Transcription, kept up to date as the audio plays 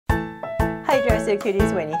Hi Dresser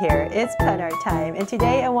Cuties, Winnie here. It's pun art time, and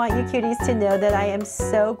today I want you cuties to know that I am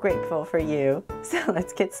so grateful for you. So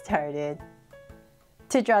let's get started.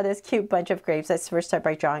 To draw this cute bunch of grapes, let's first start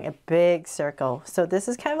by drawing a big circle. So this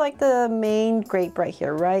is kind of like the main grape right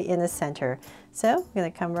here, right in the center. So I'm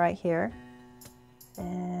going to come right here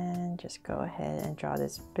and just go ahead and draw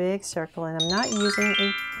this big circle. And I'm not using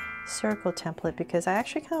a circle template because I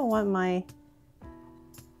actually kind of want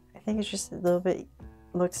I think it's just a little bit,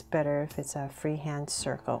 looks better if it's a freehand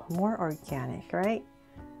circle, more organic, right?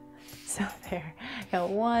 So there, got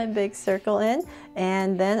one big circle in,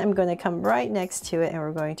 and then I'm going to come right next to it and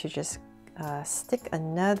we're going to just stick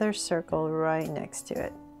another circle right next to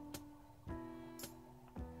it.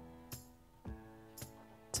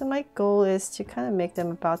 So my goal is to kind of make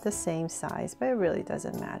them about the same size, but it really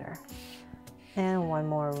doesn't matter. And one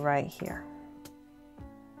more right here.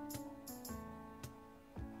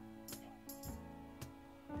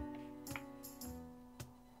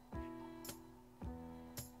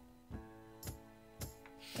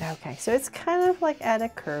 Okay, so it's kind of like at a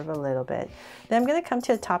curve a little bit. Then I'm going to come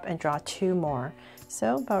to the top and draw two more.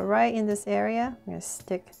 So about right in this area, I'm going to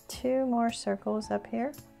stick two more circles up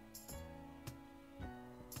here.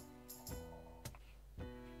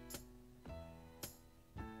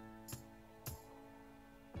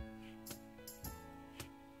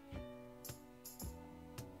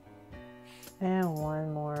 And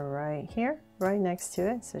one more right here, right next to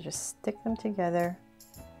it. So just stick them together.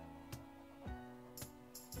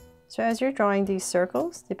 So as you're drawing these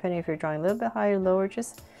circles, depending if you're drawing a little bit higher or lower,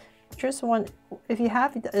 just want, if you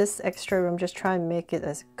have this extra room, just try and make it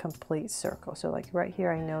as a complete circle. So like right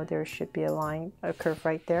here, I know there should be a line, a curve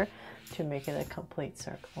right there to make it a complete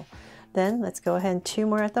circle. Then let's go ahead and two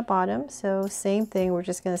more at the bottom. So same thing, we're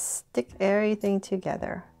just gonna stick everything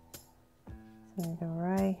together. So I'm gonna go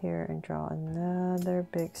right here and draw another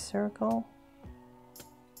big circle.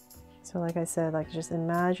 So like I said, like just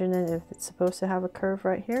imagine it, if it's supposed to have a curve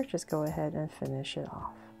right here, just go ahead and finish it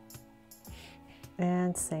off.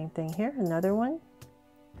 And same thing here, another one.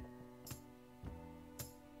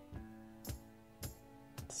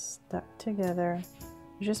 Stuck together.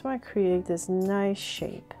 You just want to create this nice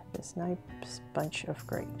shape, this nice bunch of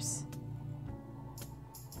grapes.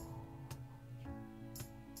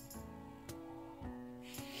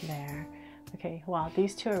 There. Okay, wow,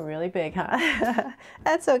 these two are really big, huh?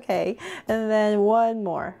 That's okay. And then one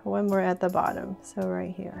more at the bottom. So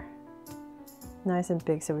right here. Nice and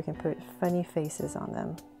big so we can put funny faces on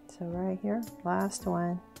them. So right here, last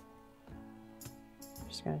one. I'm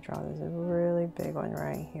just gonna draw this really big one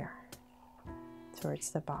right here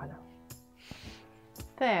towards the bottom.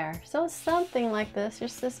 There, so something like this,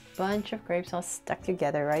 just this bunch of grapes all stuck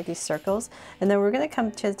together, right? These circles. And then we're gonna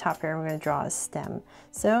come to the top here and we're gonna draw a stem.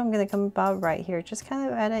 So I'm gonna come about right here, just kind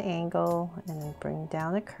of at an angle and then bring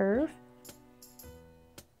down a curve.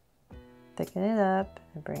 Thicken it up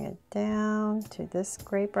and bring it down to this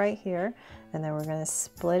grape right here. And then we're gonna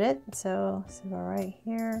split it. So about right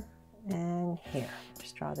here and here.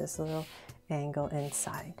 Just draw this little angle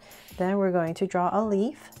inside. Then we're going to draw a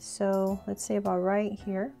leaf. So let's say about right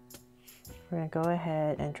here. We're going to go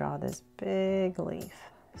ahead and draw this big leaf.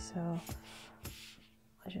 So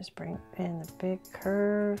I'll just bring in the big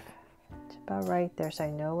curve to about right there so I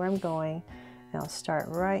know where I'm going. And I'll start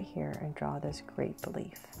right here and draw this grape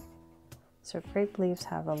leaf. So grape leaves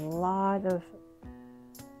have a lot of,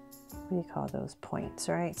 what do you call those, points,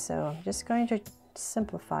 right? So I'm just going to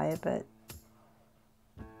simplify it, but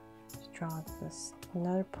draw this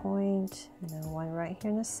another point and then one right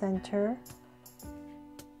here in the center.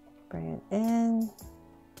 Bring it in.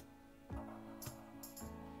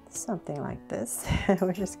 Something like this.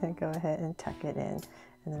 We're just going to go ahead and tuck it in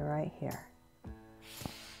and then right here.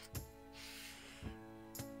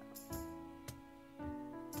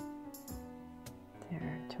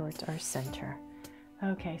 There, towards our center.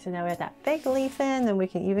 Okay, so now we have that big leaf in, then we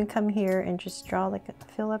can even come here and just draw, like,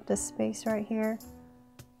 fill up the space right here.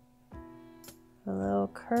 A little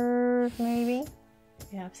curve maybe,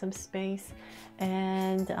 you have some space.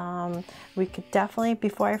 And we could definitely,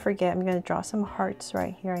 before I forget, I'm going to draw some hearts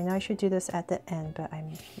right here. I know I should do this at the end, but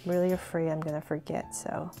I'm really afraid I'm going to forget.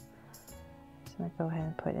 So I'm going to go ahead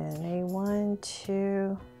and put in maybe 1,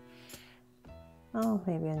 2, oh,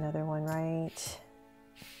 maybe another one right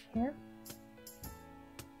here.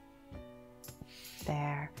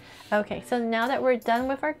 There. Okay, so now that we're done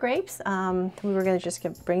with our grapes, we were going to just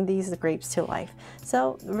bring the grapes to life.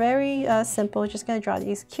 So very simple, just going to draw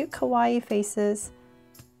these cute kawaii faces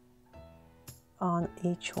on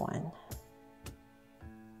each one.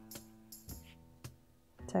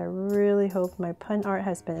 So I really hope my pun art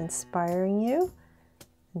has been inspiring you.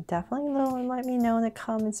 And definitely let me know in the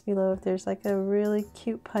comments below if there's like a really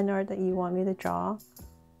cute pun art that you want me to draw.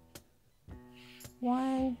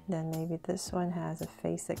 One, then maybe this one has a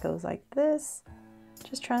face that goes like this.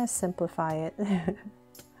 Just trying to simplify it.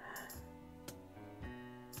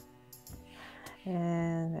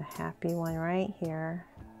 And a happy one right here.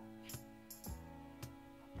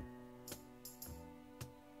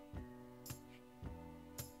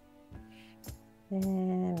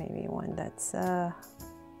 And maybe one that's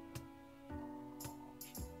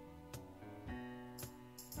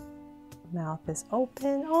mouth is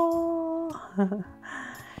open. Oh.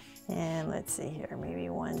 And let's see here, maybe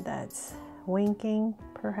one that's winking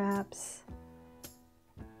perhaps.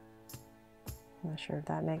 I'm not sure if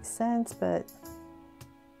that makes sense, but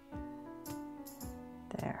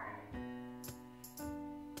there.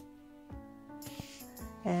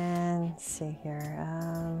 And let's see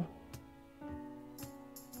here,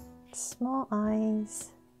 small eyes.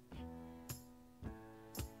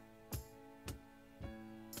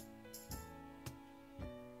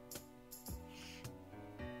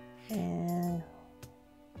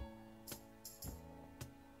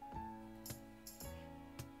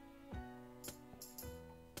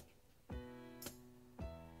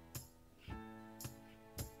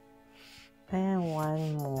 And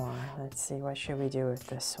one more. Let's see, what should we do with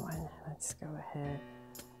this one? Let's go ahead.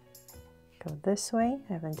 Go this way.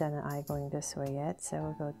 I haven't done an eye going this way yet, so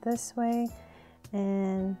we'll go this way.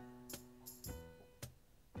 And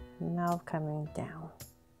mouth coming down.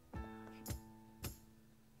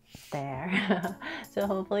 There. So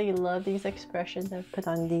hopefully you love these expressions I've put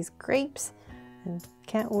on these grapes. And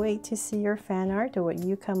can't wait to see your fan art or what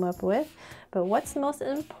you come up with. But what's most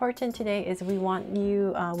important today is we want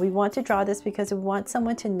to draw this because we want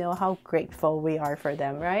someone to know how grateful we are for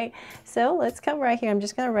them, right? So let's come right here. I'm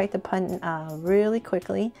just going to write the pun really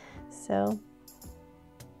quickly. So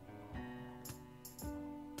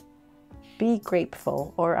be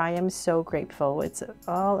grateful, or I am so grateful. It's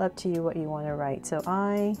all up to you what you want to write. So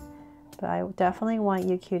but I definitely want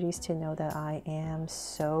you cuties to know that I am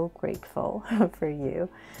so grateful for you.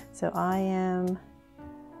 So I am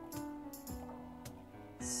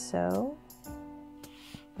so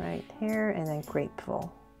right here, and then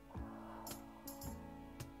grateful.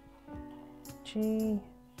 G.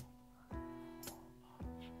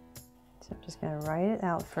 So I'm just going to write it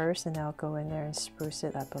out first, and I'll go in there and spruce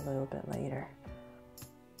it up a little bit later.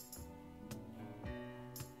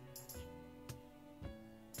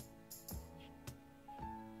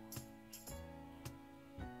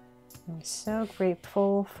 I'm so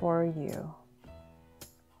grateful for you.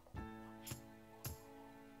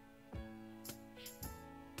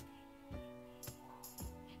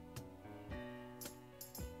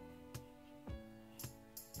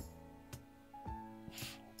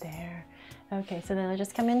 There. Okay, so then I'll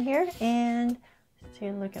just come in here and take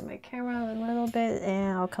a look at my camera a little bit,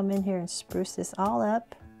 and I'll come in here and spruce this all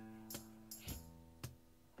up.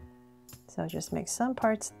 So just make some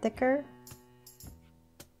parts thicker.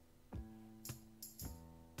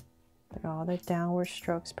 All the downward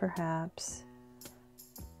strokes perhaps.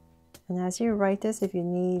 And as you write this, if you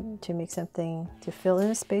need to make something to fill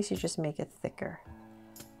in a space, you just make it thicker.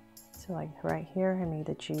 So like right here, I made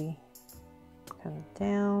the G come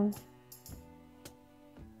down.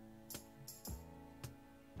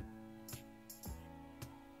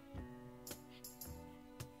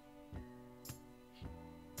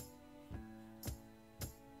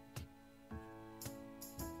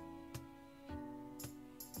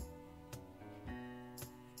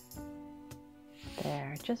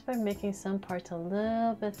 There, just by making some parts a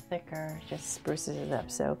little bit thicker, just spruces it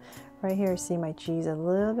up. So right here, see my G's a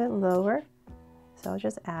little bit lower. So I'll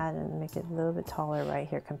just add and make it a little bit taller right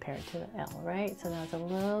here compared to the L, right? So now it's a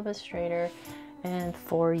little bit straighter. And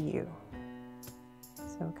for you.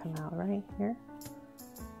 So come out right here.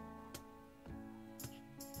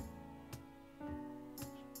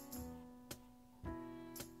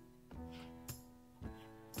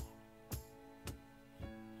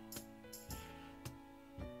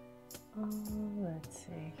 Let's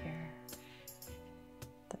see here.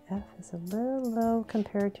 The F is a little low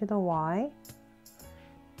compared to the Y.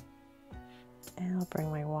 And I'll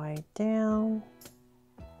bring my Y down.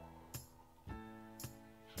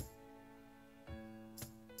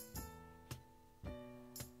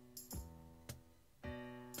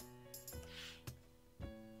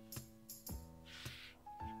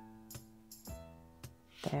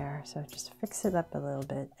 There, so just fix it up a little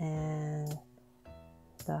bit, and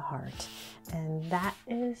the heart. And that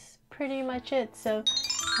is pretty much it. So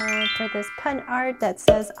And for this pun art that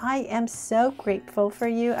says, I am so grateful for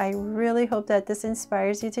you. I really hope that this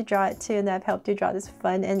inspires you to draw it too, and that I've helped you draw this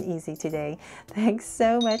fun and easy today. Thanks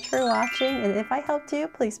so much for watching, and if I helped you,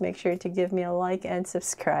 please make sure to give me a like and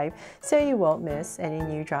subscribe so you won't miss any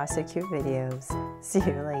new Draw So Cute videos. See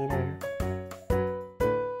you later.